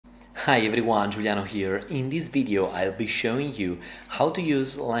Hi everyone, Giuliano here. In this video I'll be showing you how to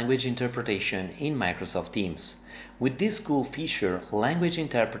use language interpretation in Microsoft Teams. With this cool feature, language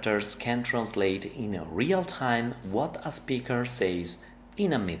interpreters can translate in real time what a speaker says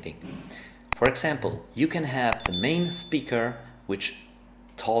in a meeting. For example, you can have the main speaker which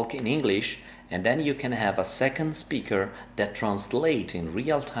talk in English, and then you can have a second speaker that translate in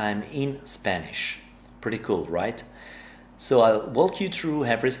real time in Spanish. Pretty cool, right? So I'll walk you through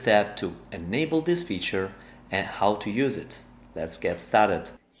every step to enable this feature and how to use it. Let's get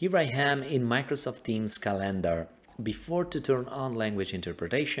started. Here I am in Microsoft Teams calendar. Before to turn on language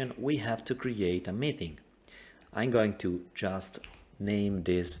interpretation, we have to create a meeting. I'm going to just name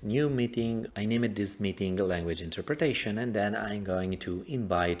this new meeting. I named this meeting language interpretation, and then I'm going to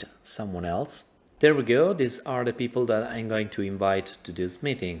invite someone else. There we go, these are the people that I'm going to invite to this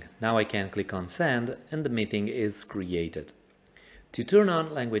meeting. Now I can click on send and the meeting is created. To turn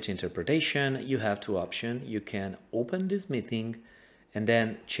on language interpretation, you have two options. You can open this meeting and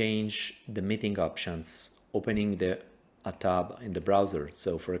then change the meeting options, opening a tab in the browser.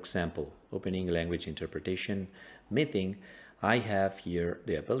 So for example, opening language interpretation meeting, I have here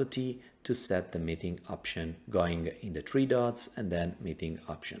the ability to set the meeting option going in the three dots and then meeting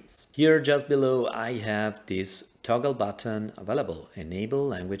options. Here just below I have this toggle button available, enable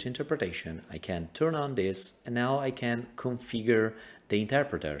language interpretation. I can turn on this and now I can configure the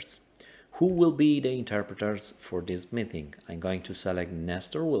interpreters. Who will be the interpreters for this meeting? I'm going to select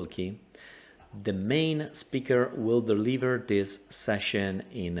Nestor Wilkie. The main speaker will deliver this session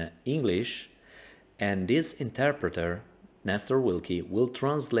in English, and this interpreter Nestor Wilkie will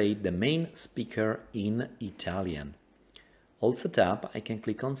translate the main speaker in Italian. All set up, I can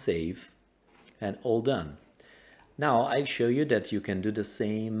click on save and all done. Now I'll show you that you can do the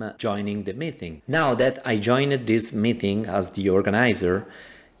same joining the meeting. Now that I joined this meeting as the organizer,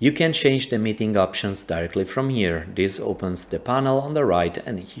 you can change the meeting options directly from here. This opens the panel on the right,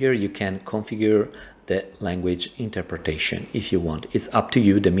 and here you can configure the language interpretation if you want. It's up to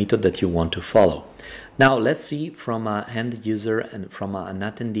you, the method that you want to follow. Now let's see from an end user and from an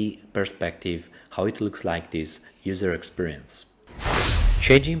attendee perspective how it looks like, this user experience.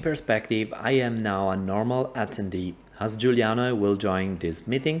 Changing perspective, I am now a normal attendee. As Giuliano will join this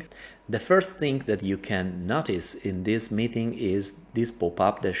meeting, the first thing that you can notice in this meeting is this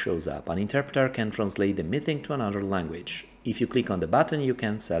pop-up that shows up. An interpreter can translate the meeting to another language. If you click on the button, you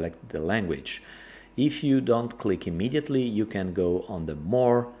can select the language. If you don't click immediately, you can go on the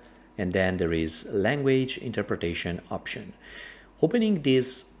more, and then there is language interpretation option. Opening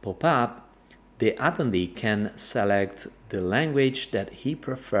this pop-up, the attendee can select the language that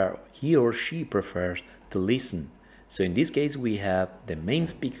he or she prefers to listen. So in this case, we have the main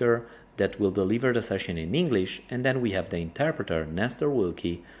speaker that will deliver the session in English, and then we have the interpreter, Nestor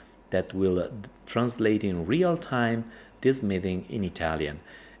Wilkie, that will translate in real time this meeting in Italian.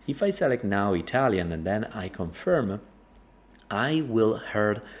 If I select now Italian and then I confirm, I will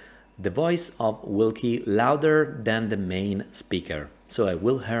hear the voice of Wilkie louder than the main speaker. So I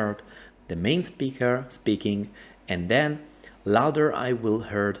will hear the main speaker speaking, and then louder I will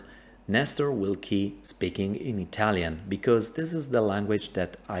hear Nestor Wilkie speaking in Italian, because this is the language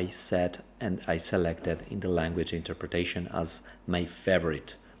that I set and I selected in the language interpretation as my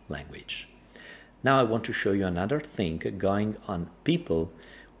favorite language. Now I want to show you another thing. Going on people,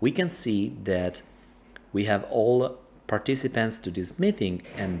 we can see that we have all participants to this meeting,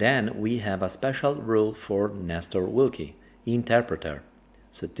 and then we have a special rule for Nestor Wilkie, interpreter.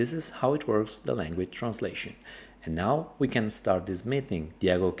 So this is how it works, the language translation. And now we can start this meeting.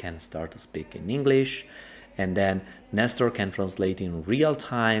 Diego can start to speak in English, and then Nestor can translate in real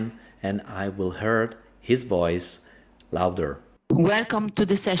time, and I will hear his voice louder. Welcome to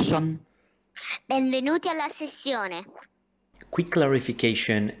the session. Benvenuti alla sessione. Quick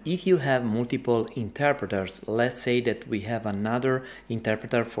clarification, if you have multiple interpreters, let's say that we have another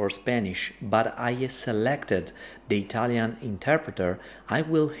interpreter for Spanish, but I selected the Italian interpreter, I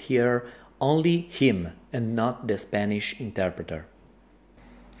will hear only him and not the Spanish interpreter.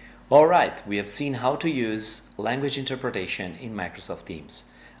 Alright, we have seen how to use language interpretation in Microsoft Teams.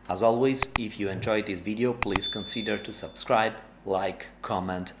 As always, if you enjoyed this video, please consider to subscribe, like,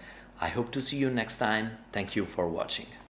 comment. I hope to see you next time. Thank you for watching.